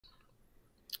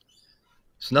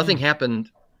So nothing Mm.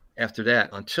 happened after that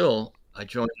until I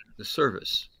joined the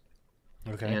service.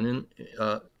 Okay. And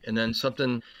then, and then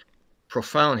something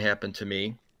profound happened to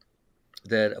me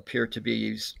that appeared to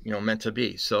be, meant to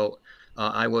be. So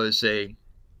I was a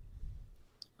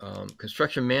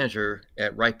construction manager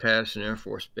at Wright-Patterson Air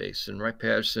Force Base, and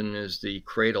Wright-Patterson is the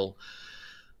cradle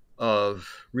of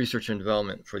research and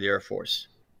development for the Air Force,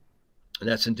 and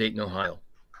that's in Dayton, Ohio.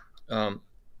 Um,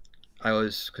 I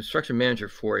was construction manager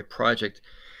for a project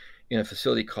in a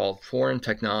facility called Foreign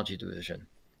Technology Division.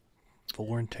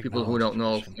 Foreign People who technology don't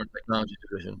know, division. Foreign Technology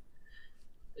Division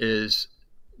is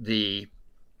the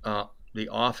uh, the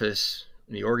office,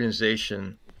 the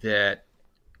organization that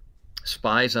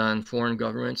spies on foreign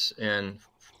governments and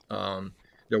um,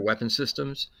 their weapon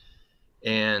systems,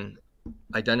 and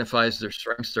identifies their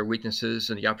strengths, their weaknesses,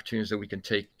 and the opportunities that we can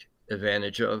take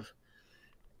advantage of.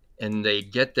 And they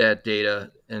get that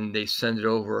data and they send it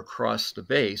over across the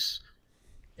base.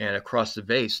 And across the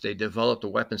base, they develop the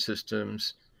weapon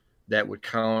systems that would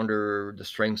counter the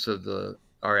strengths of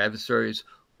our adversaries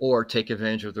or take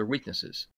advantage of their weaknesses.